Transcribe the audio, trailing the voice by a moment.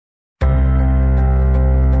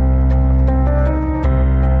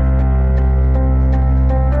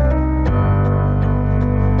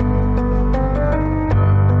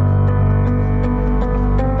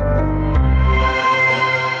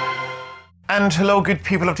And hello, good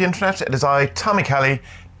people of the internet. It is I, Tommy Kelly.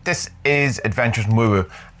 This is Adventures in Woo Woo,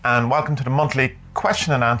 and welcome to the monthly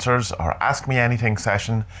question and answers or ask me anything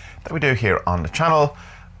session that we do here on the channel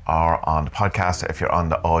or on the podcast if you're on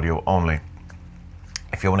the audio only.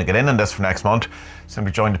 If you want to get in on this for next month,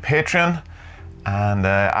 simply join the Patreon and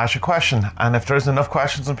ask your question. And if there isn't enough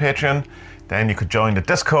questions on Patreon, then you could join the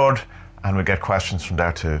Discord and we get questions from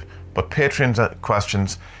there too. But Patreon's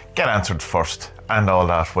questions get answered first, and all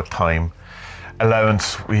that with time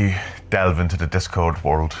allowance we delve into the Discord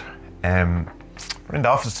world. We're in the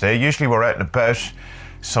office today. Usually we're out and about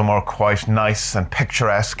somewhere quite nice and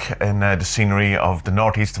picturesque in the scenery of the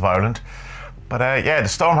northeast of Ireland. But yeah, the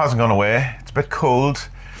storm hasn't gone away. It's a bit cold,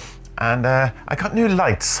 and I got new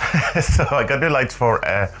lights. So I got new lights for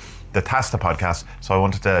the Tasta podcast, so I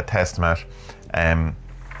wanted to test them out.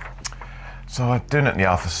 So I'm doing it in the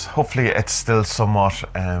office. Hopefully it's still somewhat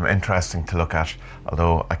interesting to look at,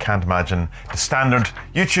 although I can't imagine the standard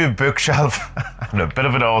YouTube bookshelf and a bit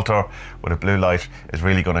of an altar with a blue light is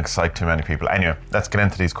really going to excite too many people. Anyway, let's get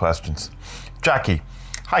into these questions. Jackie.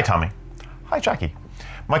 Hi, Tommy. Hi, Jackie.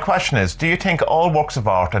 My question is, do you think all works of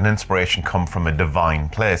art and inspiration come from a divine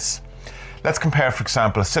place? Let's compare, for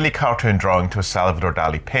example, a silly cartoon drawing to a Salvador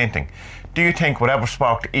Dali painting. Do you think whatever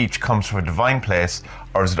sparked each comes from a divine place,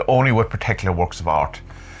 or is it only with particular works of art?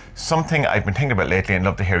 Something I've been thinking about lately and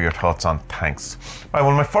love to hear your thoughts on. Thanks. Right,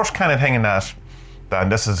 well, my first kind of thing in that, and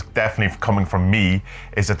this is definitely coming from me,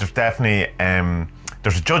 is that there's definitely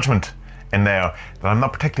there's a judgment in there that I'm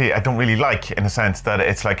not particularly, I don't really like, in a sense that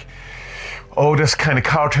it's like, oh, this kind of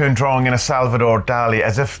cartoon drawing in a Salvador Dali,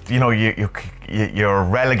 as if, you know, you're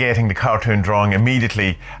relegating the cartoon drawing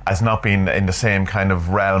immediately as not being in the same kind of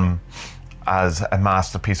realm as a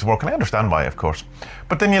masterpiece of work, and I understand why, of course.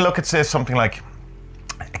 But then you look at, say, something like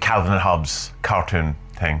a Calvin and Hobbes cartoon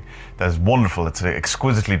thing that is wonderful. It's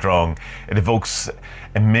exquisitely drawn. It evokes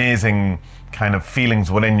amazing kind of feelings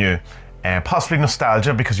within you, possibly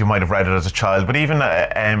nostalgia because you might have read it as a child, but even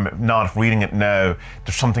not reading it now,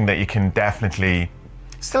 there's something that you can definitely,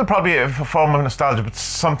 still probably a form of nostalgia, but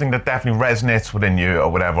something that definitely resonates within you or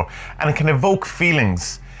whatever, and it can evoke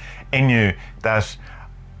feelings in you that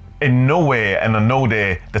in no way and on no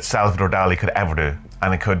day that Salvador Dali could ever do.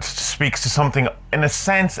 And it could speaks to something, in a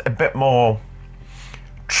sense, a bit more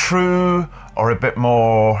true or a bit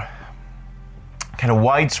more kind of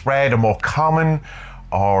widespread or more common,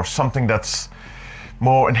 or something that's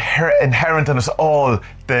more inherent in us all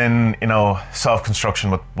than, you know,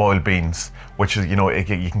 self-construction with boiled beans, which is, you know,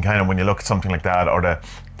 you can kind of, when you look at something like that, or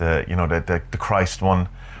the Christ one,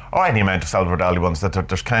 or any amount of Salvador Dali ones, that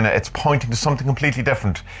there's kind of, it's pointing to something completely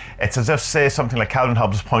different. It's as if, say, something like Calvin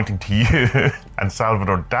Hobbes is pointing to you and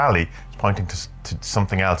Salvador Dali is pointing to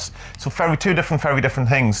something else. So two very different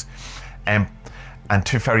things, and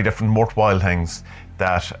two very different worthwhile things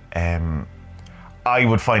that I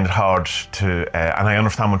would find it hard to, and I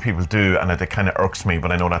understand when people do, and it kind of irks me,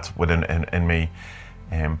 but I know that's within in me.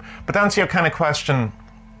 But to answer your kind of question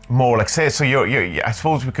more, like, say, so I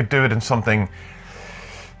suppose we could do it in something.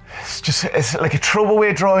 It's like a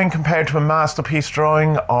throwaway drawing compared to a masterpiece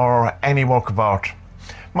drawing or any work of art.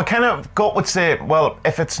 My kind of gut would say, well,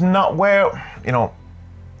 if it's not, where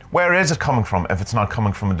is it coming from if it's not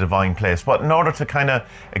coming from a divine place? But in order to kind of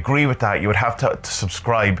agree with that, you would have to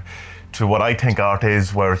subscribe to what I think art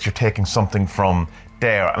is, where you're taking something from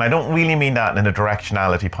there. And I don't really mean that in a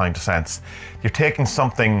directionality point of sense. You're taking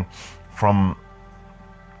something from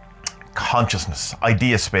consciousness,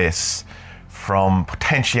 idea space, from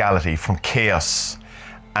potentiality, from chaos,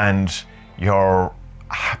 and you're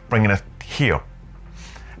bringing it here.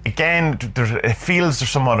 Again, it feels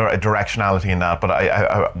there's some other directionality in that,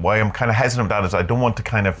 but why I'm kind of hesitant about that is I don't want to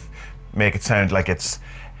kind of make it sound like it's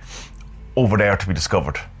over there to be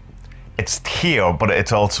discovered. It's here, but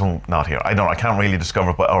it's also not here. I can't really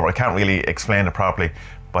discover it, or I can't really explain it properly,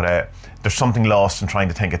 but there's something lost in trying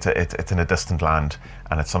to think it's in a distant land,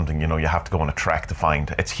 and it's something, you know, you have to go on a trek to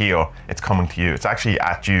find. It's here, it's coming to you, it's actually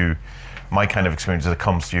at you. My kind of experience is it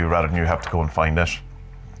comes to you rather than you have to go and find it.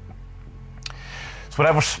 So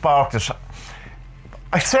whatever sparked it,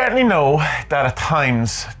 I certainly know that at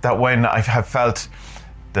times that when I have felt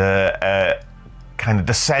the kind of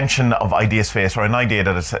dissension of idea space, or an idea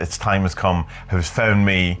that its time has come, has found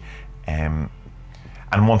me,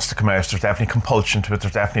 and wants to come out, there's definitely compulsion to it.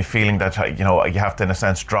 There's definitely a feeling that, you know, you have to, in a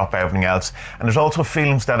sense, drop everything else. And there's also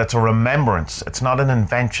feelings that it's a remembrance. It's not an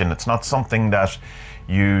invention. It's not something that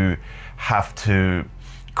you have to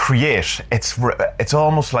create. It's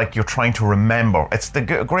almost like you're trying to remember. It's the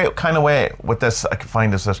great kind of way with this, I can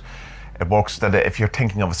find, is that it works that if you're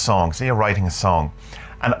thinking of a song, say you're writing a song,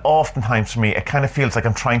 And oftentimes for me, it kind of feels like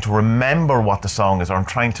I'm trying to remember what the song is, or I'm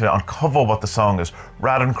trying to uncover what the song is,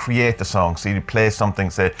 rather than create the song. So you play something,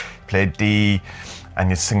 say, play D, and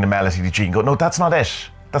you sing the melody to G, and go, no, that's not it.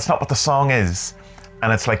 That's not what the song is.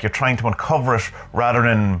 And it's like you're trying to uncover it rather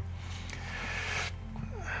than,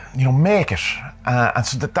 you know, make it. And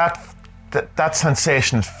so that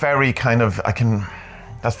sensation is very kind of,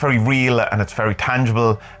 that's very real, and it's very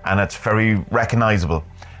tangible, and it's very recognizable.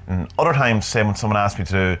 And other times, say when someone asks me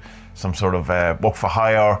to do some sort of work for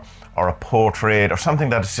hire, or a portrait, or something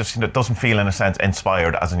that is just, you know, doesn't feel in a sense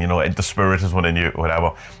inspired, as in, you know, the spirit is within you,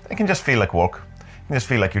 whatever. It can just feel like work. It can just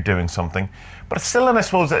feel like you're doing something. But it's still, and I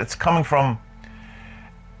suppose it's coming from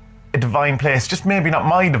a divine place, just maybe not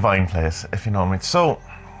my divine place, if you know what I mean. So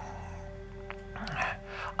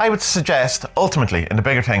I would suggest, ultimately, in the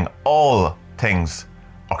bigger thing, all things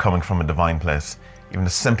are coming from a divine place. Even the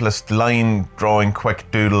simplest line drawing, quick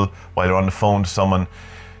doodle while you're on the phone to someone,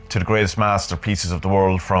 to the greatest masterpieces of the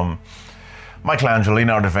world, from Michelangelo,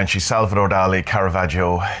 Leonardo da Vinci, Salvador Dali,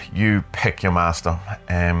 Caravaggio. You pick your master.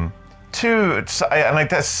 And I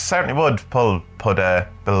guess certainly would put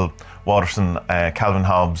Bill Watterson, Calvin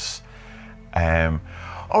Hobbes,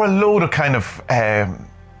 or a load of kind of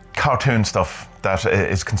cartoon stuff that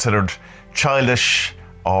is considered childish,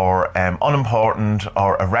 or unimportant,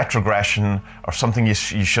 or a retrogression, or something you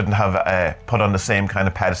shouldn't have put on the same kind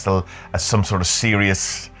of pedestal as some sort of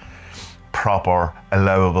serious, proper,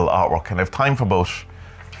 allowable artwork. And I have time for both,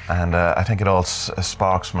 and I think it all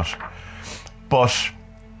sparks from it. But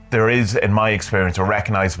there is, in my experience, a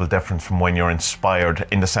recognizable difference from when you're inspired,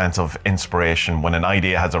 in the sense of inspiration, when an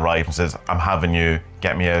idea has arrived and says, I'm having you,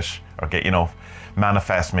 get me out, or get, you know,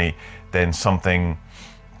 manifest me, then something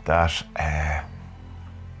that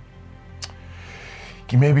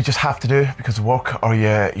you maybe just have to do because of work, or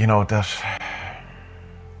you know, that,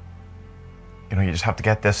 you know, you just have to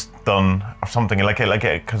get this done, or something like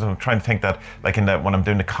because I'm trying to think that, like, when I'm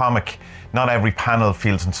doing the comic, not every panel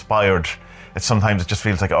feels inspired. Sometimes it just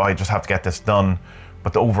feels like, oh, I just have to get this done,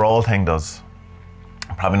 but the overall thing does.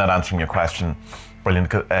 I'm probably not answering your question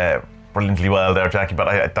brilliantly well there, Jackie,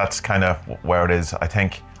 but that's kind of where it is. I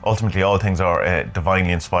think ultimately all things are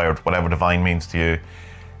divinely inspired, whatever divine means to you,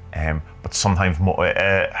 but sometimes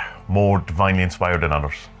more divinely inspired than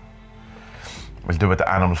others. We'll do it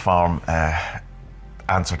the Animal Farm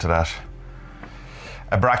answer to that.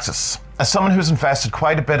 Abraxas. As someone who's invested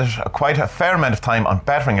quite a fair amount of time on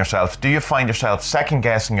bettering yourself, do you find yourself second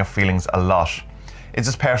guessing your feelings a lot? Is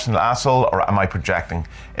this person an asshole, or am I projecting?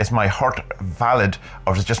 Is my hurt valid,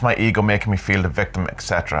 or is it just my ego making me feel the victim,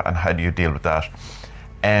 etc.? And how do you deal with that?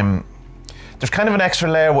 There's kind of an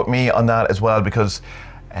extra layer with me on that as well, because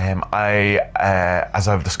as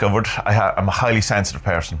I've discovered, I'm a highly sensitive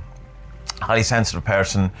person. Highly sensitive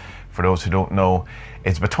person, for those who don't know,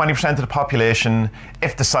 it's about 20% of the population,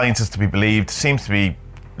 if the science is to be believed. Seems to be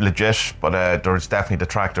legit, but there's definitely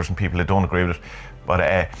detractors and people who don't agree with it. But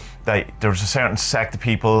there's a certain sect of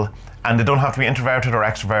people, and they don't have to be introverted or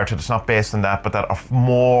extroverted, it's not based on that, but that are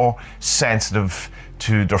more sensitive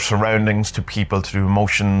to their surroundings, to people, to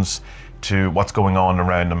emotions, to what's going on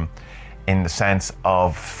around them. In the sense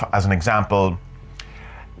of, as an example,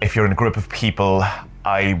 if you're in a group of people,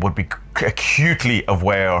 I would be acutely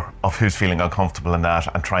aware of who's feeling uncomfortable in that,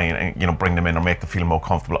 and try and, you know, bring them in or make them feel more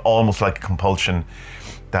comfortable, almost like a compulsion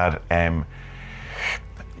that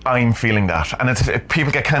I'm feeling that. And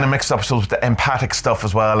people get kind of mixed up with the empathic stuff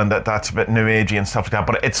as well, and that's a bit new agey and stuff like that.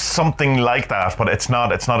 But it's something like that, but it's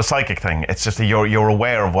not a psychic thing. It's just that you're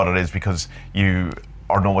aware of what it is because you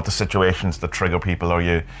or know what the situations that trigger people, or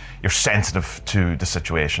you're sensitive to the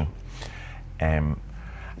situation.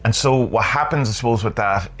 And so what happens, I suppose, with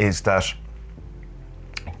that is that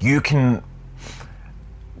you can,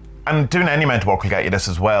 and doing any amount of work will get you this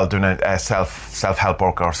as well, doing a self-help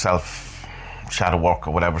work or self-shadow work,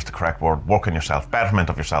 or whatever's the correct word, work on yourself, betterment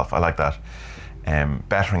of yourself, I like that.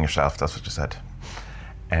 Bettering yourself, that's what you said.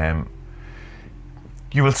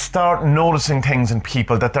 You will start noticing things in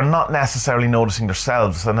people that they're not necessarily noticing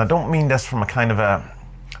themselves. And I don't mean this from a kind of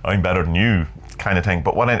I'm better than you kind of thing,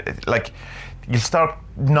 but you'll start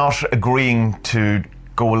not agreeing to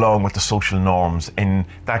go along with the social norms in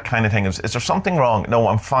that kind of thing. Is there something wrong? No,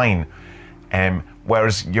 I'm fine.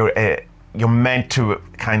 Whereas you're meant to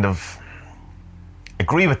kind of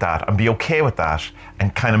agree with that and be okay with that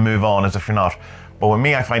and kind of move on as if you're not. But with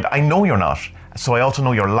me, I find I know you're not, so I also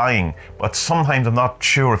know you're lying, but sometimes I'm not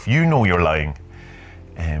sure if you know you're lying.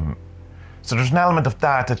 So there's an element of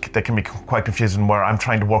that can be quite confusing, where I'm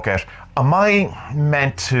trying to work out, am I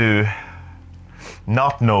meant to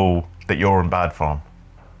not know that you're in bad form,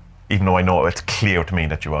 even though I know it's clear to me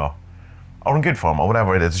that you are? or in good form, or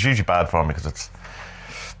whatever it is. It's usually bad form because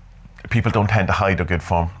people don't tend to hide their good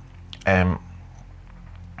form. And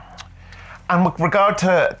with regard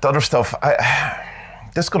to the other stuff,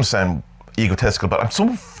 this is going to sound egotistical, but I'm so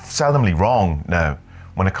seldomly wrong now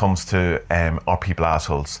when it comes to are people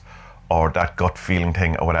assholes or that gut feeling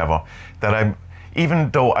thing or whatever, that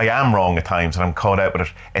even though I am wrong at times and I'm caught out with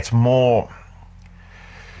it, it's more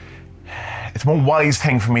wise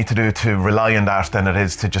thing for me to do to rely on that than it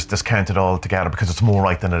is to just discount it all together, because it's more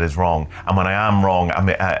right than it is wrong. And when I am wrong,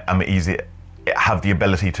 have the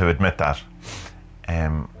ability to admit that.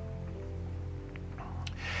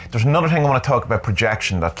 There's another thing I want to talk about,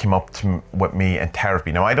 projection, that came up with me in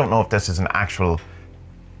therapy. Now, I don't know if this is an actual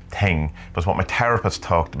thing, but it's what my therapist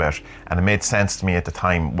talked about, and it made sense to me at the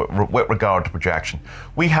time with regard to projection.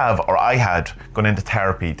 I had gone into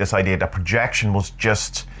therapy, this idea that projection was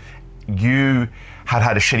just you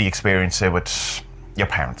had a shitty experience, say, with your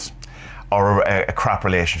parents, or a crap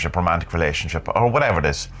relationship, romantic relationship, or whatever it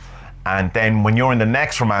is. And then when you're in the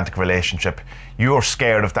next romantic relationship, you're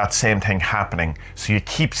scared of that same thing happening. So you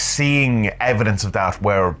keep seeing evidence of that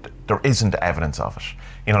where there isn't evidence of it.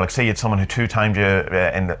 You know, like say you had someone who 2-timed you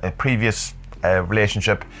in a previous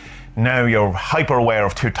relationship. Now you're hyper aware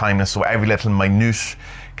of 2-timeness, so every little minute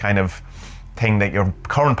kind of thing that your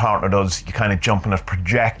current partner does, you kind of jump on it,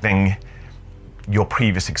 projecting your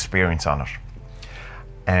previous experience on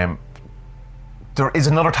it. There is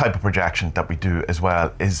another type of projection that we do as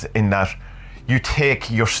well, is in that you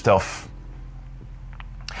take your stuff,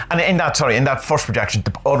 and in that first projection,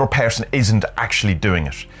 the other person isn't actually doing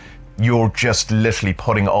it. You're just literally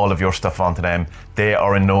putting all of your stuff onto them. They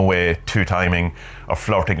are in no way 2-timing or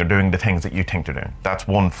flirting or doing the things that you think they're doing. That's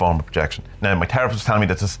one form of projection. Now, my therapist was telling me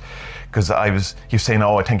this, because he was saying,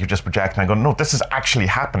 oh, I think you're just projecting. I go, no, this is actually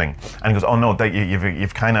happening. And he goes, oh no, that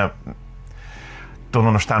you've kind of don't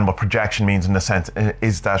understand what projection means, in the sense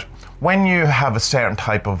is that when you have a certain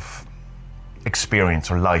type of experience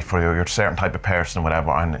or life, or you're a certain type of person or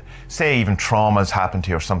whatever, and say even traumas happen to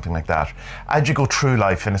you or something like that, as you go through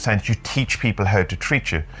life, in a sense, you teach people how to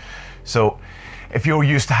treat you. So if you're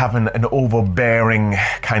used to having an overbearing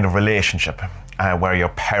kind of relationship, where your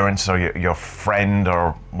parents or your friend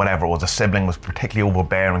or whatever it was, a sibling, was particularly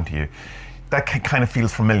overbearing to you, that kind of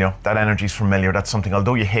feels familiar. That energy is familiar. That's something,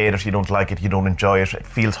 although you hate it, you don't like it, you don't enjoy it, it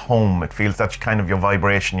feels home. It feels that's kind of your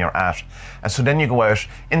vibration you're at. And so then you go out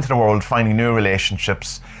into the world, finding new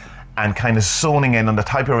relationships, and kind of zoning in on the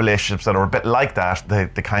type of relationships that are a bit like that,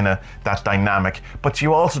 the kind of that dynamic. But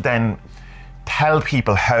you also then tell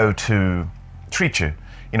people how to treat you,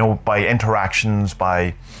 you know, by interactions,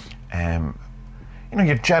 by you know,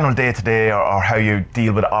 your general day-to-day, or how you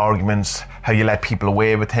deal with arguments, how you let people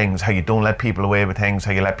away with things, how you don't let people away with things,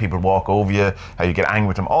 how you let people walk over you, how you get angry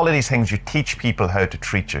with them. All of these things, you teach people how to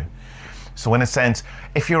treat you. So in a sense,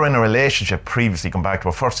 if you're in a relationship previously, come back to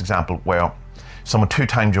our first example, where someone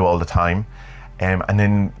 2-timed you all the time, and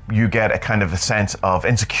then you get a kind of a sense of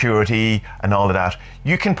insecurity and all of that,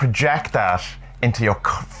 you can project that into your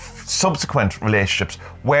subsequent relationships,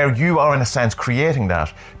 where you are in a sense creating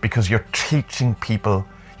that, because you're teaching people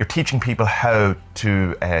how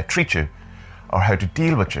to treat you, or how to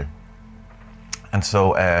deal with you. And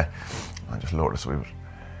so I'll just lower this a wee bit.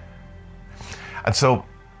 And so,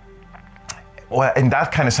 well, in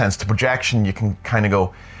that kind of sense, the projection, you can kind of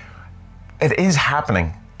go, it is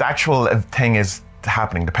happening. The actual thing is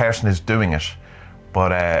happening. The person is doing it,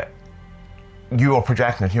 but you are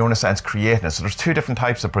projecting it. You're in a sense creating it. So there's 2 different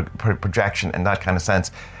types of projection in that kind of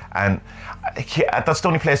sense. And that's the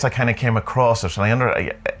only place I kind of came across it.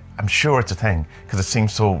 And I'm sure it's a thing, because it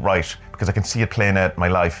seems so right, because I can see it playing out in my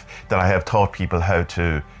life, that I have taught people how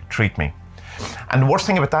to treat me. And the worst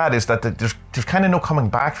thing about that is that there's kind of no coming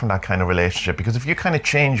back from that kind of relationship, because if you kind of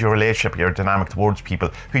change your relationship, your dynamic towards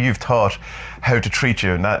people who you've taught how to treat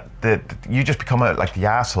you, and that you just become like the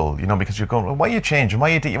asshole, you know, because you're going, well, why are you changing?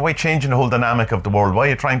 Why are you changing the whole dynamic of the world? Why are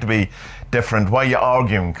you trying to be different? Why are you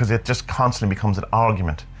arguing? Because it just constantly becomes an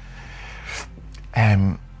argument. I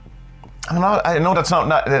know that's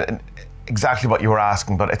not exactly what you were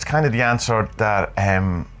asking, but it's kind of the answer that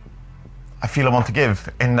I feel I want to give,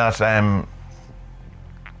 in that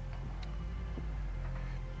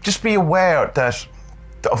just be aware that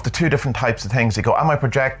of the 2 different types of things. You go, am I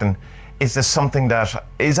projecting? Is this something that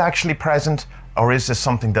is actually present, or is this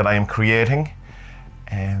something that I am creating?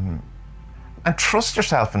 And trust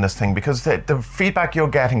yourself in this thing, because the feedback you're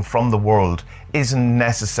getting from the world isn't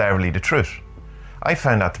necessarily the truth. I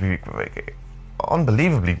found that to be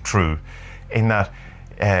unbelievably true, in that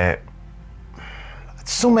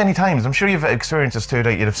so many times, I'm sure you've experienced this too,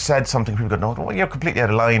 that you'd have said something, people go, no, well, you're completely out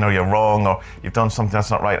of line, or you're wrong, or you've done something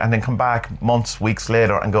that's not right, and then come back months, weeks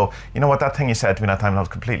later and go, you know what, that thing you said to me that time, that was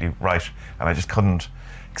completely right, and I just couldn't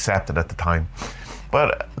accept it at the time.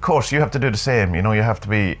 But of course, you have to do the same. You know, you have to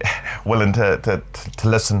be willing to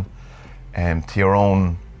listen to your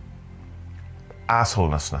own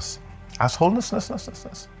assholeness.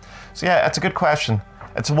 So yeah, it's a good question.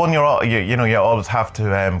 It's one you always have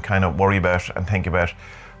to kind of worry about and think about.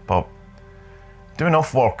 But do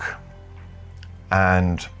enough work,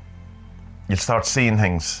 and you'll start seeing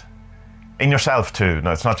things in yourself too.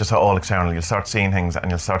 No, it's not just all external. You'll start seeing things, and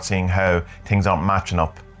you'll start seeing how things aren't matching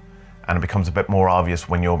up. And it becomes a bit more obvious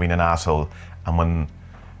when you're being an asshole, and when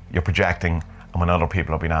you're projecting, and when other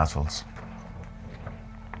people are being assholes.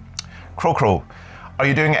 Crow, are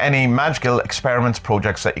you doing any magical experiments,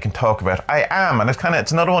 projects that you can talk about? I am, and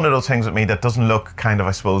it's another one of those things with me that doesn't look kind of,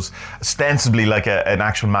 I suppose, ostensibly like an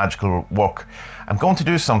actual magical work. I'm going to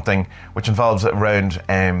do something which involves around,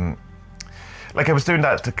 like I was doing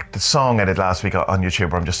the song I did last week on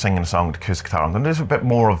YouTube, where I'm just singing a song with acoustic guitar. I'm going to do a bit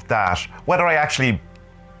more of that. Whether I actually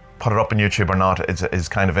put it up on YouTube or not is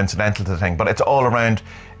kind of incidental to the thing, but it's all around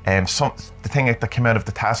the thing that came out of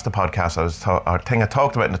the Tasta podcast. I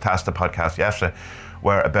talked about in the Tasta podcast yesterday,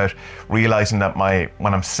 where about realizing that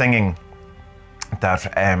when I'm singing,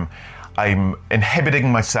 that I'm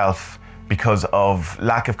inhibiting myself because of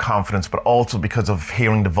lack of confidence, but also because of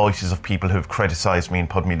hearing the voices of people who've criticized me and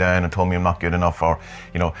put me down and told me I'm not good enough, or,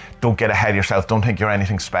 you know, don't get ahead of yourself, don't think you're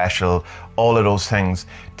anything special, all of those things,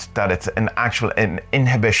 that it's an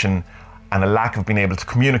inhibition and a lack of being able to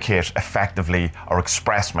communicate effectively or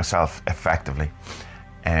express myself effectively.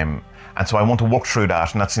 And so I want to work through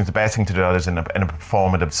that, and that seems the best thing to do, that is in a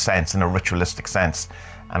performative sense, in a ritualistic sense.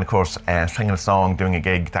 And of course, singing a song, doing a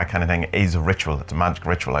gig, that kind of thing is a ritual. It's a magic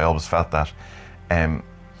ritual. I always felt that.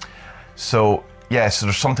 So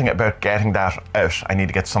there's something about getting that out. I need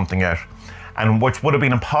to get something out. And which would have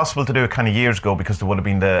been impossible to do kind of years ago, because there would have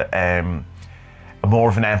been more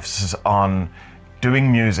of an emphasis on doing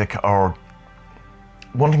music or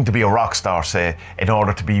wanting to be a rock star, say, in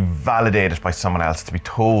order to be validated by someone else, to be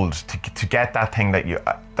told, to get that thing to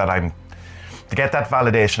get that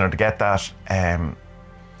validation, or to get that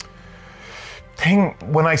thing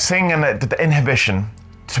when I sing, and the inhibition,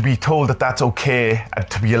 to be told that that's okay, and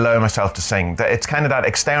to be allowing myself to sing. That it's kind of that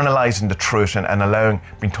externalizing the truth and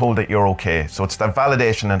being told that you're okay. So it's that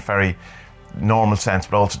validation in a very normal sense,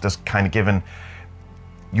 but also just kind of giving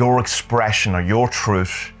your expression or your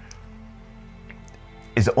truth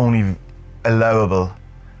is only allowable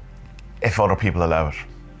if other people allow it.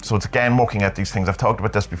 So it's again working out these things. I've talked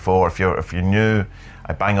about this before. If you're new,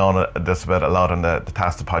 I bang on this about a lot on the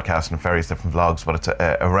Tasta podcast and various different vlogs, but it's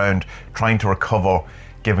around trying to recover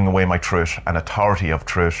giving away my truth and authority of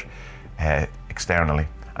truth externally.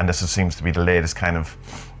 And this seems to be the latest kind of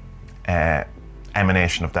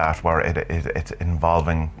emanation of that, where it's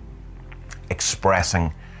involving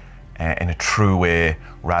expressing in a true way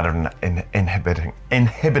rather than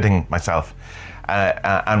inhibiting myself,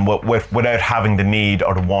 and without having the need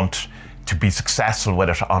or the want to be successful with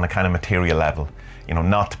it on a kind of material level. You know,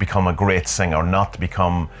 not to become a great singer, not to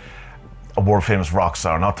become a world famous rock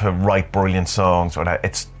star, not to write brilliant songs, or that.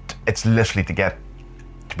 It's literally to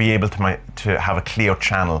be able to have a clear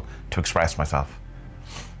channel to express myself.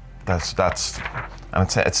 That's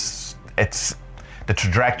and it's the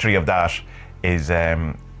trajectory of that is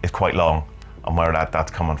quite long on where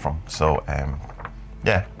that's coming from. So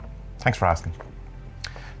yeah, thanks for asking.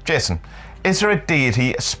 Jason, is there a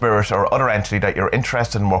deity, a spirit, or other entity that you're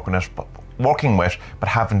interested in working with but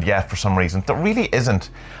haven't yet for some reason? There really isn't.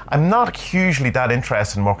 I'm not hugely that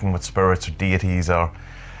interested in working with spirits or deities or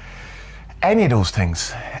any of those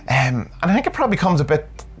things. And I think it probably comes a bit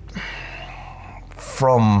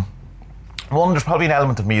from, one, there's probably an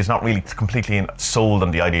element of me is not really completely sold on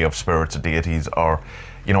the idea of spirits or deities, or,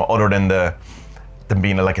 you know, other than them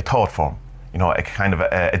being like a thought form, you know, a kind of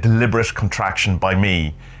a deliberate contraction by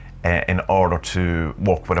me in order to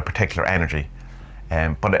work with a particular energy.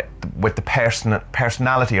 But with the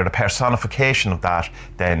personality or the personification of that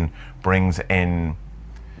then brings in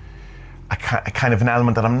a kind of an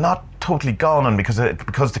element that I'm not totally gone on, because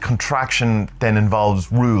the contraction then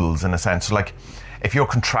involves rules in a sense. So like if you're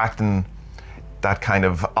contracting that kind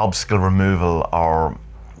of obstacle removal, or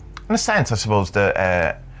in a sense I suppose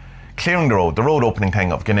the clearing the road opening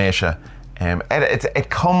thing of Ganesha, it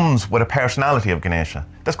comes with a personality of Ganesha.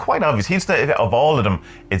 That's quite obvious. He's of all of them,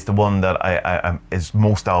 it's the one that I is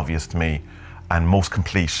most obvious to me and most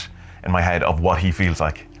complete in my head of what he feels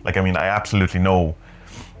like. I mean, I absolutely know.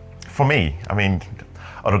 For me, I mean,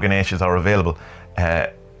 other Ganeshas are available,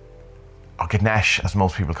 or Ganesh, as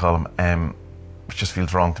most people call him, which just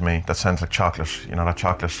feels wrong to me. That sounds like chocolate, you know, that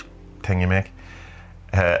chocolate thing you make.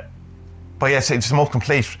 But yes, it's the most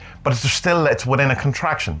complete, but it's within a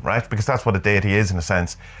contraction, right? Because that's what a deity is, in a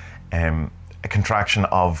sense, a contraction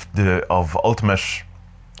of ultimate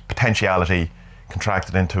potentiality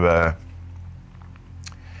contracted into a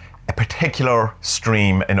particular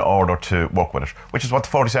stream in order to work with it, which is what the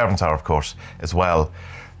 47s are, of course, as well.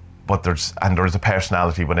 But there is a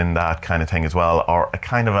personality within that kind of thing as well, or a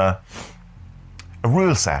kind of a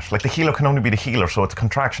rule set. Like the healer can only be the healer, so it's a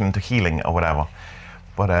contraction into healing or whatever.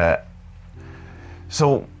 But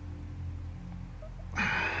so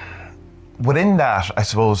within that, I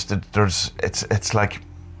suppose that it's like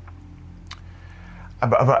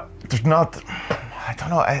there's not. I don't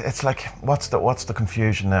know. It's like what's the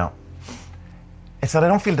confusion now? It's that I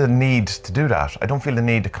don't feel the need to do that. I don't feel the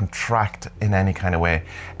need to contract in any kind of way.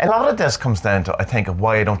 A lot of this comes down to, I think, of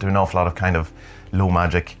why I don't do an awful lot of kind of low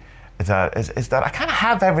magic. Is that I kind of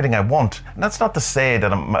have everything I want. And that's not to say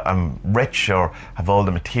that I'm rich or have all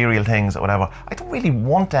the material things or whatever. I don't really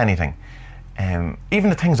want anything.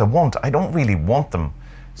 Even the things I want, I don't really want them.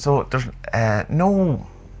 So there's no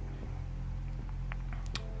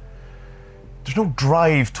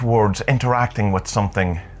drive towards interacting with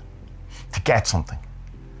something to get something.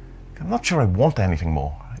 I'm not sure I want anything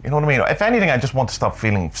more. You know what I mean? If anything, I just want to stop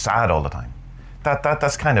feeling sad all the time.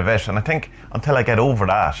 That's kind of it. And I think until I get over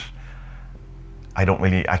that, I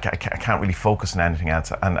can't really focus on anything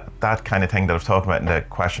else. And that kind of thing that I was talking about in the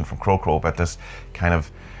question from Crow about this kind of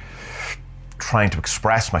trying to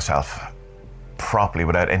express myself properly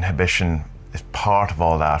without inhibition is part of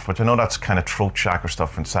all that, which I know that's kind of throat chakra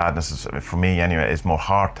stuff, and sadness is, for me anyway, is more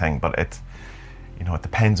heart thing, but it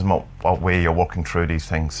depends on what way you're working through these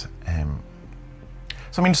things.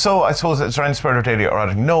 So I suppose, is there any spirit or deity or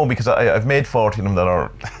anything? No, because I've made 40 of them that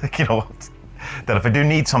are, you know, that if I do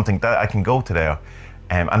need something, that I can go to there.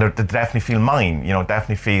 And they definitely feel mine, you know,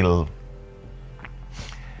 definitely feel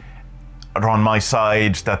they're on my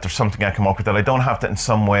side, that there's something I can work with, that I don't have to in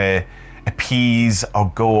some way appease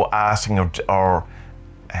or go asking or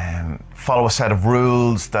follow a set of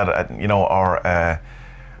rules that, you know, or a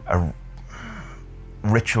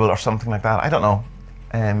ritual or something like that. I don't know.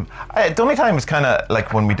 The only time is kind of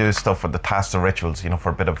like when we do stuff with the tasks or rituals, you know, for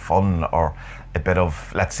a bit of fun or a bit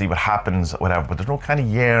of let's see what happens, whatever. But there's no kind of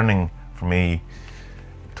yearning for me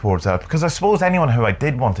towards that, because I suppose anyone who I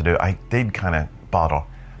did want to do, I did kind of bother.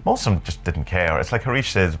 Most of them just didn't care. It's like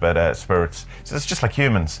Harish says about spirits. So it's just like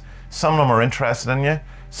humans. Some of them are interested in you.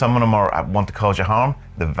 Some of them want to cause you harm.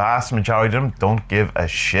 The vast majority of them don't give a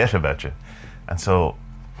shit about you. And so,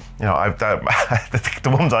 you know,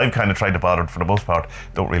 the ones I've kind of tried to bother for the most part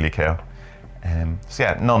don't really care. So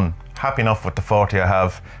yeah, none. Happy enough with the 40 I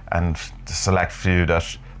have and the select few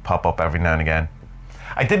that pop up every now and again.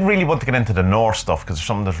 I did really want to get into the Norse stuff because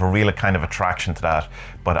there's a real kind of attraction to that,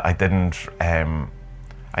 but I didn't.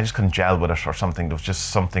 I just couldn't gel with it or something. There was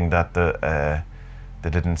just something that they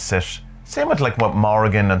didn't sit. Same with like what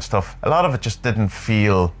Morrigan and stuff. A lot of it just didn't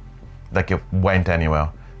feel like it went anywhere.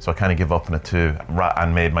 So I kind of gave up on it too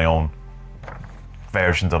and made my own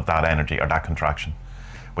versions of that energy or that contraction,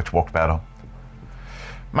 which worked better.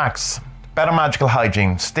 Max, better magical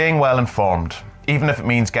hygiene, staying well informed, even if it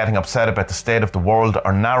means getting upset about the state of the world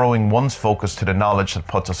or narrowing one's focus to the knowledge that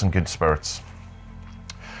puts us in good spirits.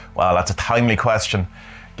 Well, that's a timely question,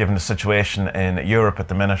 given the situation in Europe at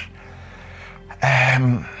the minute.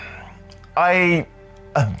 I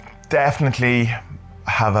definitely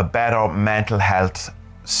have a better mental health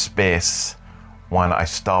space when I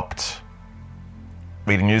stopped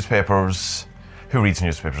reading newspapers. Who reads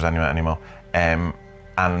newspapers anymore? And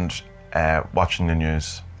watching the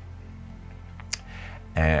news.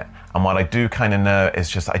 And what I do kind of now is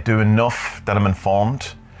just I do enough that I'm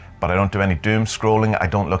informed, but I don't do any doom scrolling. I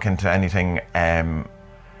don't look into anything in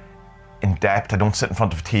depth. I don't sit in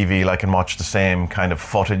front of a TV like and watch the same kind of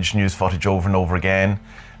footage, news footage over and over again.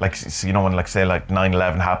 Like, you know, when like say like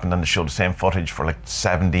 9/11 happened and they showed the same footage for like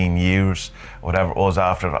 17 years or whatever it was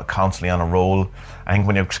after, constantly on a roll. I think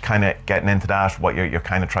when you're kind of getting into that, what you're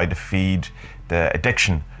kind of trying to feed the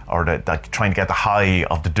addiction or trying to get the high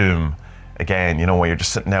of the doom again, you know, where you're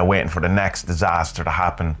just sitting there waiting for the next disaster to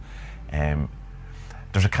happen.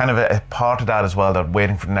 There's a kind of a part of that as well, that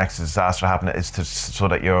waiting for the next disaster to happen is so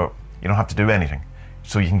that you don't have to do anything,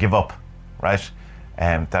 so you can give up, right?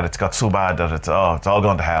 That it's got so bad that it's all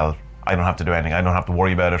gone to hell. I don't have to do anything. I don't have to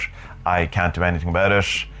worry about it. I can't do anything about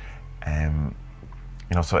it.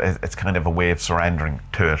 You know, so it's kind of a way of surrendering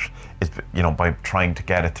to it, you know, by trying to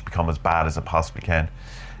get it to become as bad as it possibly can.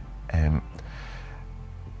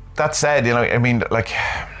 that said, you know, I mean, like,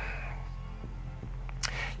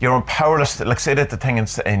 you're powerless. Like, say that the thing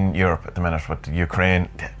in Europe at the minute with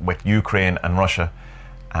Ukraine and Russia,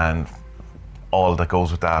 and all that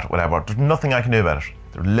goes with that, whatever. There's nothing I can do about it.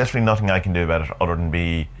 There's literally nothing I can do about it other than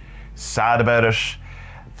be sad about it,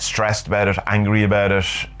 stressed about it, angry about it,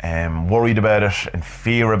 worried about it, in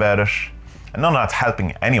fear about it. And none of that's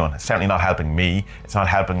helping anyone. It's certainly not helping me. It's not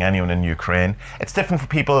helping anyone in Ukraine. It's different for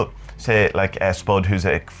people, say, like Spud, who's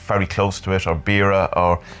very close to it, or Bira,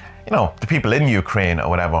 or, you know, the people in Ukraine or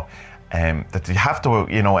whatever, that you have to,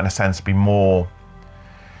 you know, in a sense, be more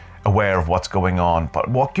aware of what's going on. But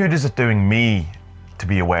what good is it doing me to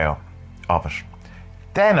be aware of it?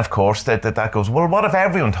 Then, of course, that goes, well, what if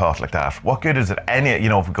everyone thought like that? What good is it you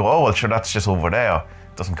know, if we go, oh, well, sure, that's just over there.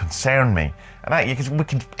 It doesn't concern me. And we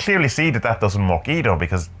can clearly see that doesn't work either,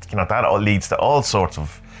 because, you know, that all leads to all sorts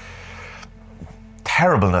of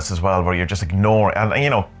terribleness as well, where you're just ignoring, and, you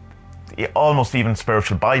know, almost even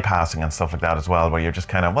spiritual bypassing and stuff like that as well, where you're just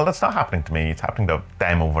kind of, well, that's not happening to me. It's happening to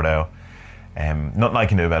them over there. Nothing I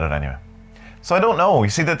can do about it anyway. So I don't know. You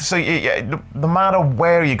see that? So no matter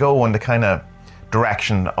where you go in the kind of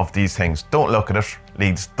direction of these things, don't look at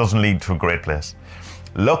it. Doesn't lead to a great place.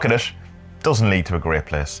 Look at it. Doesn't lead to a great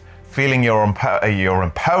place. Feeling you're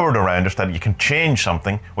empowered around it, that you can change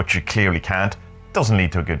something, which you clearly can't, doesn't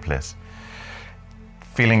lead to a good place.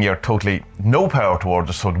 Feeling you're totally no power towards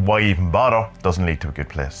it, so why even bother, doesn't lead to a good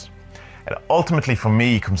place. And ultimately, for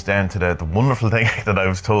me, comes down to the wonderful thing that I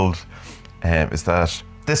was told, is that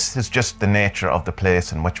this is just the nature of the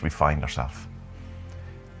place in which we find ourselves.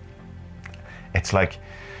 It's like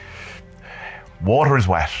water is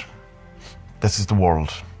wet. This is the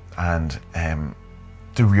world, and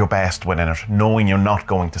do your best within it, knowing you're not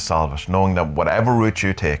going to solve it, knowing that whatever route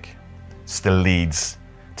you take still leads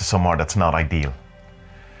to somewhere that's not ideal.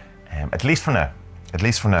 At least for now. At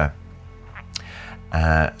least for now.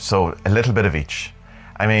 So a little bit of each.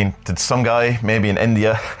 I mean, did some guy maybe in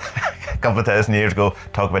India a couple of thousand years ago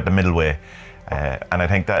talk about the middle way? And I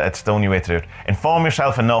think that it's the only way to do it. Inform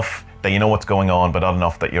yourself enough that you know what's going on, but not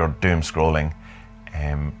enough that you're doom scrolling.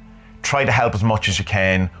 Try to help as much as you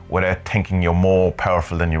can without thinking you're more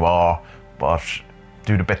powerful than you are, but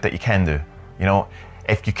do the bit that you can do. You know,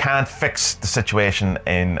 if you can't fix the situation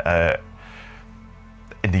in the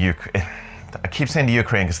Ukraine, I keep saying the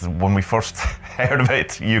Ukraine because when we first heard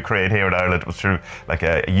about Ukraine here in Ireland, it was through like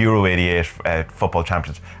a Euro '88 football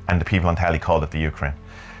championships, and the people on telly called it the Ukraine.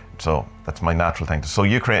 So that's my natural thing. So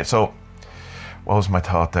Ukraine. So what was my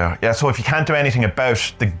thought there? Yeah. So if you can't do anything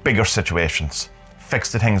about the bigger situations,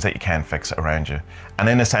 fix the things that you can fix around you. And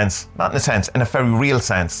in a sense, not in a sense, in a very real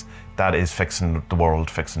sense, that is fixing the world,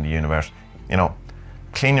 fixing the universe. You know,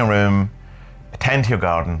 clean your room, attend to your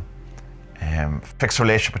garden, fix a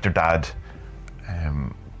relationship with your dad,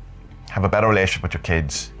 have a better relationship with your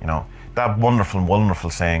kids. You know, that wonderful, wonderful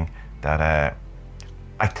saying that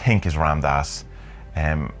I think is Ram Dass.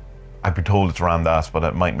 I've been told it's Ram Dass, but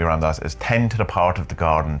it might be Ram Dass, is tend to the part of the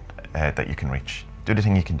garden that you can reach. Do the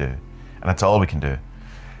thing you can do. And that's all we can do.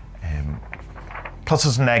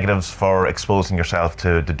 Pluses and negatives for exposing yourself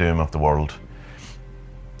to the doom of the world.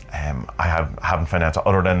 I haven't found out,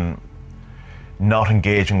 other than not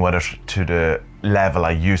engaging with it to the level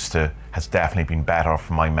I used to, has definitely been better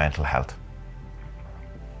for my mental health.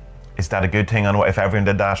 Is that a good thing? If everyone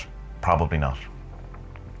did that? Probably not.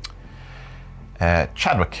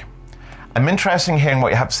 Chadwick. I'm interested in hearing what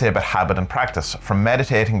you have to say about habit and practice. From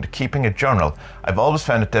meditating to keeping a journal, I've always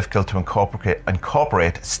found it difficult to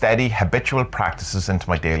incorporate steady, habitual practices into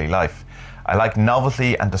my daily life. I like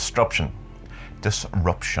novelty and disruption.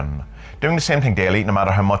 Doing the same thing daily, no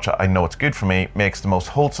matter how much I know it's good for me, makes the most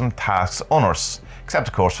wholesome tasks onerous, except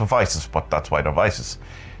of course for vices, but that's why they're vices.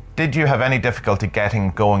 Did you have any difficulty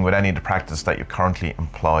getting going with any of the practices that you currently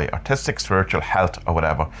employ? Artistic, spiritual, health, or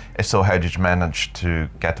whatever? If so, how did you manage to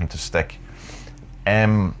get them to stick?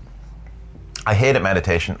 I hated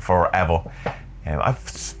meditation forever.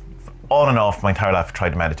 I've on and off my entire life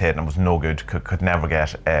tried to meditate and it was no good, could never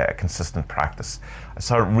get a consistent practice. I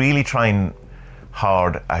started really trying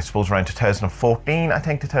hard, I suppose around 2014, I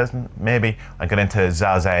think 2000 maybe. I got into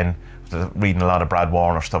Zazen, reading a lot of Brad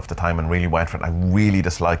Warner stuff at the time and really went for it. I really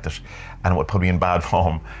disliked it and it would put me in bad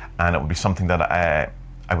form, and it would be something that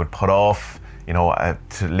I would put off, you know,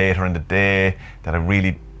 to later in the day, that I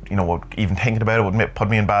really, you know, even thinking about it would put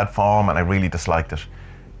me in bad form, and I really disliked it.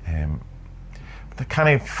 But I kind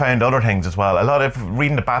of found other things as well. A lot of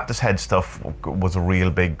reading the Baptist Head stuff was a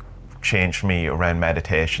real big change for me around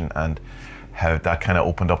meditation and how that kind of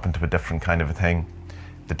opened up into a different kind of a thing.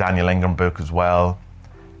 The Daniel Ingram book as well.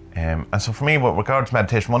 And so for me, with regards to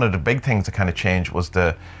meditation, one of the big things that kind of changed was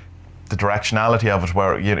the directionality of it,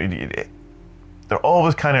 where they're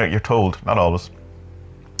always kind of, you're told, not always,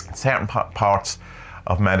 certain parts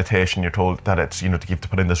of meditation, you're told that it's, you have to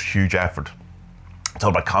put in this huge effort. It's all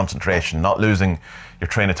about concentration, not losing your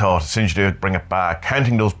train of thought. As soon as you do it, bring it back,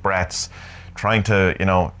 counting those breaths, trying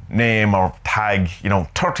to, name or tag,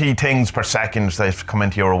 30 things per second that come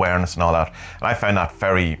into your awareness and all that. And I found that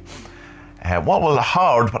very,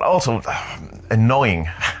 hard, but also annoying.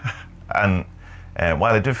 And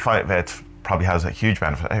while I do find that it probably has a huge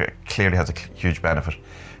benefit, it clearly has a huge benefit,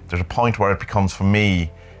 there's a point where it becomes, for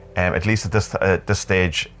me, at least at this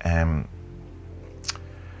stage,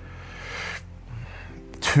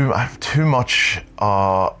 too much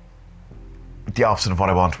the opposite of what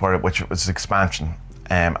I want, which was expansion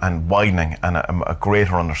and widening and a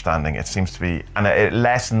greater understanding. It seems to be, and it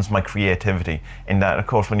lessens my creativity in that, of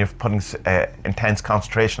course, when you're putting intense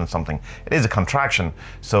concentration on something, it is a contraction.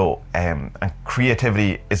 So, and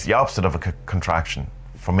creativity is the opposite of a contraction,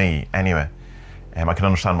 for me anyway. I can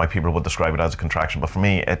understand why people would describe it as a contraction, but for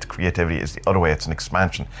me, creativity is the other way. It's an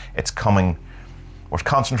expansion. It's coming, where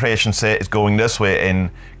concentration, say, is going this way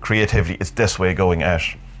in, creativity is this way going out.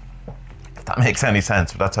 If that makes any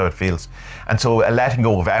sense, but that's how it feels. And so letting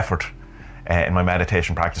go of effort in my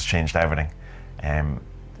meditation practice changed everything. In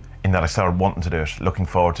that I started wanting to do it, looking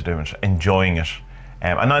forward to doing it, enjoying it.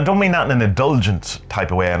 And I don't mean that in an indulgent type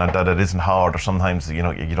of way, and that it isn't hard, or sometimes you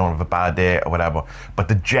don't have a bad day or whatever, but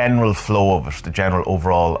the general flow of it, the general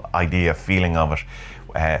overall idea, feeling of it,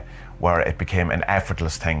 where it became an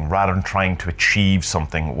effortless thing, rather than trying to achieve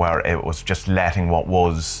something, where it was just letting what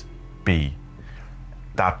was be.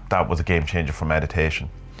 That was a game changer for meditation.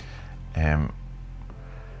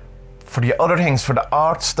 For the other things, for the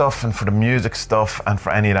art stuff and for the music stuff and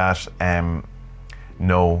for any of that,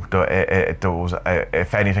 no, there was,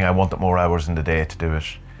 if anything, I wanted more hours in the day to do it.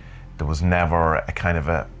 There was never a kind of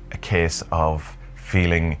a case of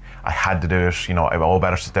feeling I had to do it, I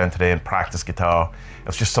better sit down today and practice guitar. It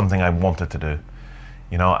was just something I wanted to do,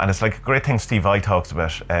 and it's like a great thing Steve Vai talks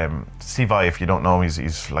about. Steve Vai, if you don't know him,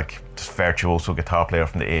 he's like this virtuoso guitar player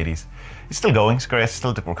from the 80s. He's still going, he's great,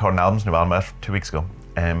 still recording albums, new album out 2 weeks ago.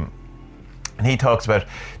 And he talks about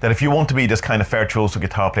that if you want to be this kind of virtuoso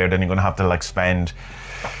guitar player, then you're going to have to like spend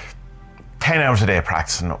 10 hours a day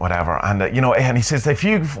practicing whatever. And and he says,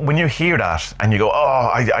 when you hear that and you go,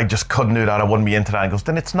 oh, I just couldn't do that, I wouldn't be into that, he goes,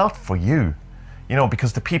 then it's not for you,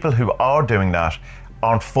 because the people who are doing that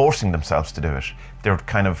aren't forcing themselves to do it. They're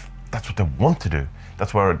that's what they want to do.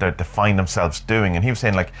 That's where they find themselves doing. And he was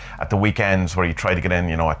saying, like, at the weekends where you try to get in,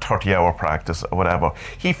 a 30-hour practice or whatever,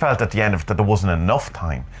 he felt at the end of it that there wasn't enough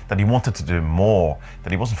time, that he wanted to do more, that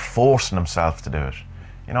he wasn't forcing himself to do it.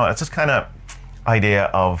 It's this kind of idea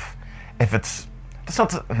of, that's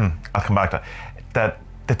not, I'll come back to that,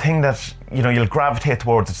 the thing that, you'll gravitate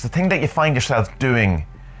towards, it's the thing that you find yourself doing.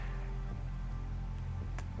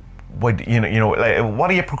 What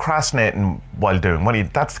are you procrastinating while doing?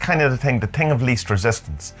 That's kind of the thing of least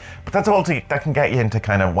resistance. But that's also, that can get you into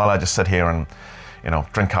kind of, I just sit here and,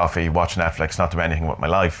 drink coffee, watch Netflix, not do anything with my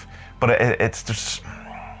life. But it's just,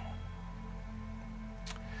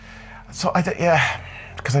 so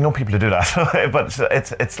because I know people who do that. But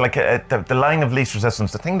it's like the line of least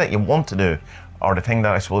resistance, the thing that you want to do, or the thing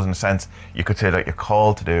that I suppose in a sense you could say that you're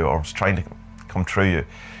called to do, or is trying to come through you,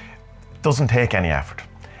 doesn't take any effort.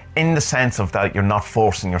 In the sense of that you're not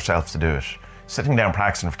forcing yourself to do it. Sitting down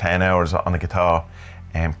practicing for 10 hours on the guitar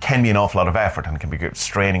can be an awful lot of effort and can be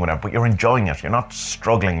straining, whatever, but you're enjoying it. You're not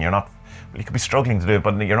struggling. You could be struggling to do it,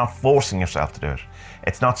 but you're not forcing yourself to do it.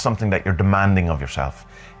 It's not something that you're demanding of yourself.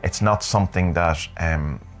 It's not something that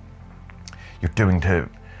you're doing to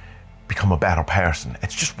become a better person.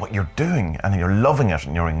 It's just what you're doing, and you're loving it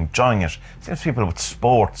and you're enjoying it. Same as people with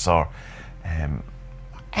sports or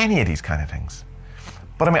any of these kind of things.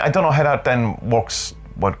 But I don't know how that then works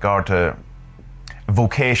with regard to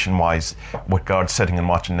vocation-wise, with regard to sitting and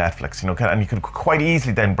watching Netflix, and you could quite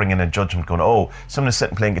easily then bring in a judgment going, oh, someone is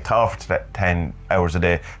sitting playing guitar for 10 hours a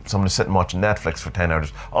day, someone is sitting watching Netflix for 10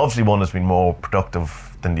 hours. Obviously one has been more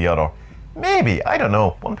productive than the other. Maybe, I don't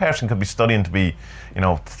know. One person could be studying to be,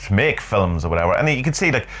 to make films or whatever. And you could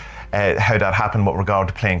see like how that happened with regard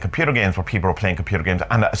to playing computer games, where people are playing computer games,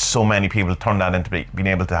 and so many people turn that into being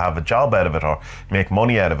able to have a job out of it or make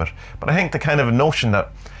money out of it. But I think the kind of notion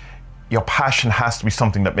that your passion has to be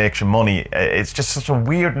something that makes you money, it's just such a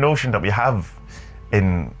weird notion that we have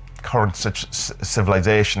in current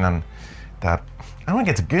civilization, and that I don't think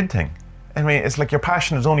it's a good thing. It's like your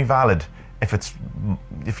passion is only valid if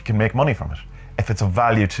you can make money from it, if it's of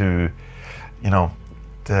value to,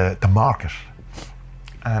 the market.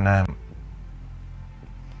 And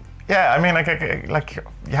yeah, I mean, like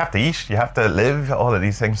you have to eat, you have to live, all of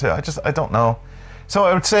these things. So I don't know. So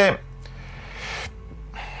I would say,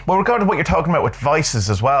 well, regarding what you're talking about with vices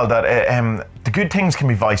as well, that the good things can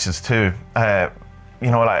be vices too. You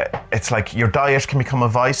know, like, it's like your diet can become a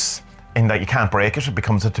vice in that you can't break it. It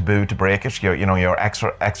becomes a taboo to break it. Your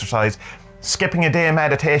exercise. Skipping a day of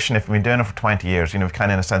meditation, if you've been doing it for 20 years, kind of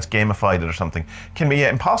in a sense gamified it or something, can be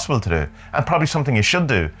impossible to do, and probably something you should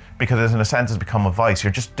do, because in a sense it's become a vice.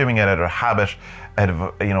 You're just doing it out of habit, out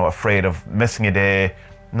of, afraid of missing a day,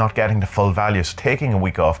 not getting the full value. So taking a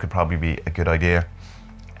week off could probably be a good idea.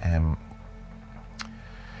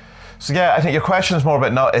 So yeah, I think your question is more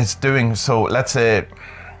about so let's say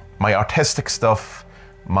my artistic stuff,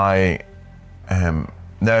 my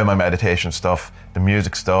now my meditation stuff, the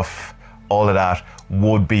music stuff, all of that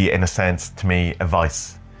would be, in a sense, to me, a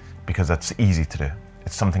vice, because it's easy to do.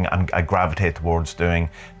 It's something I gravitate towards doing,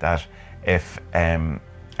 that if I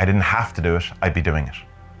didn't have to do it, I'd be doing it.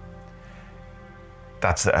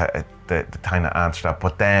 That's the kind of answer to that.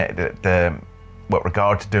 But then, with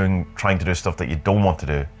regard to trying to do stuff that you don't want to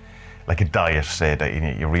do, like a diet, say, that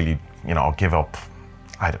you really, give up,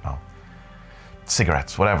 I don't know,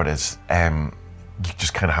 cigarettes, whatever it is, you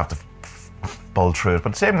just kind of have to bull through it.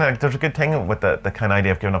 But same thing, there's a good thing with the kind of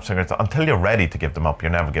idea of giving up cigarettes. Until you're ready to give them up, you're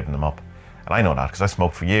never giving them up. And I know that, because I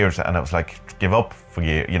smoked for years, and it was like, give up for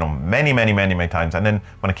years, many, many, many, many times. And then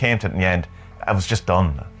when it came to it in the end, I was just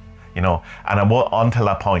done, And until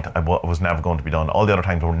that point, I was never going to be done. All the other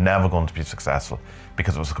times were never going to be successful,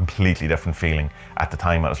 because it was a completely different feeling. At the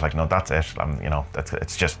time, I was like, no, that's it.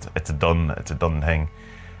 It's a done thing.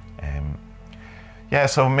 Yeah,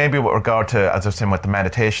 so maybe with regard to, as I was saying, with the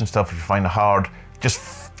meditation stuff, if you find it hard,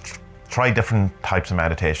 just try different types of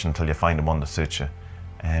meditation until you find the one that suits you.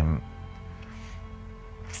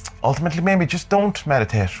 Ultimately, maybe just don't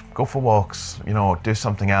meditate. Go for walks, do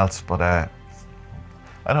something else. But I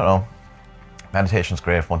don't know. Meditation's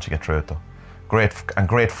great once you get through it, though. Great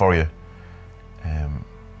for you. And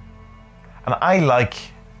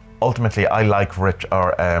ultimately, I like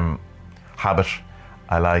habit.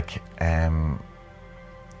 I like.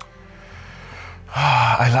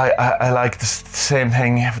 I like the same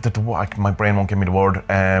thing. My brain won't give me the word.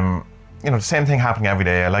 The same thing happening every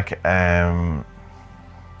day. I like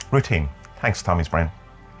routine. Thanks, Tommy's brain.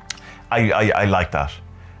 I like that.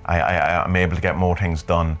 I'm able to get more things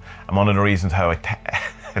done. And one of the reasons how I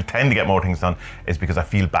tend to get more things done is because I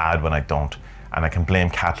feel bad when I don't, and I can blame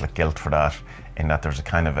Catholic guilt for that. In that there's a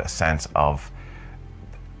kind of a sense of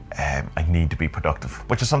I need to be productive,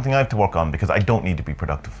 which is something I have to work on, because I don't need to be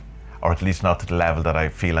productive. Or at least not to the level that I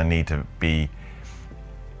feel I need to be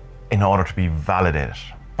in order to be validated.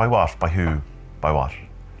 By what? By who? By what?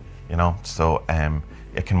 So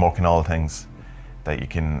it can work in all things, that you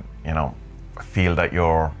can, feel that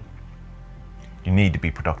you need to be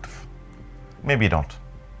productive. Maybe you don't.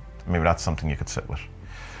 Maybe that's something you could sit with.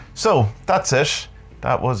 So that's it.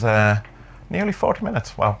 That was nearly 40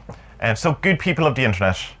 minutes. Wow. So good people of the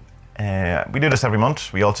internet. We do this every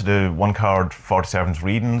month. We also do One Card 47's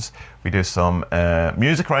readings. We do some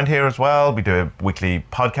music around here as well. We do a weekly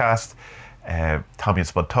podcast, Tommy and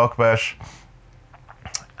Spud Talk About,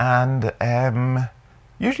 and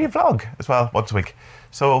usually a vlog as well, once a week.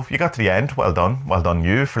 So if you got to the end, well done. Well done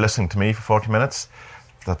you for listening to me for 40 minutes.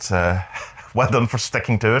 That's well done for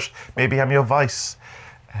sticking to it. Maybe I'm your vice.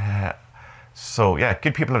 So yeah,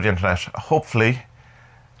 good people of the internet. Hopefully,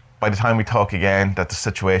 by the time we talk again, that the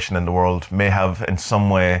situation in the world may have in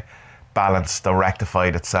some way balanced or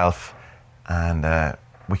rectified itself, and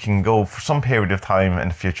we can go for some period of time in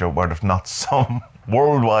the future where there's not some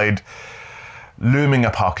worldwide looming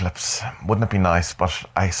apocalypse. Wouldn't it be nice? But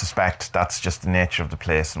I suspect that's just the nature of the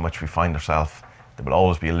place in which we find ourselves. There will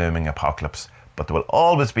always be a looming apocalypse, but there will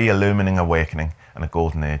always be a looming awakening and a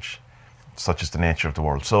golden age. Such is the nature of the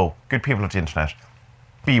world. So, good people of the internet,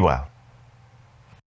 be well.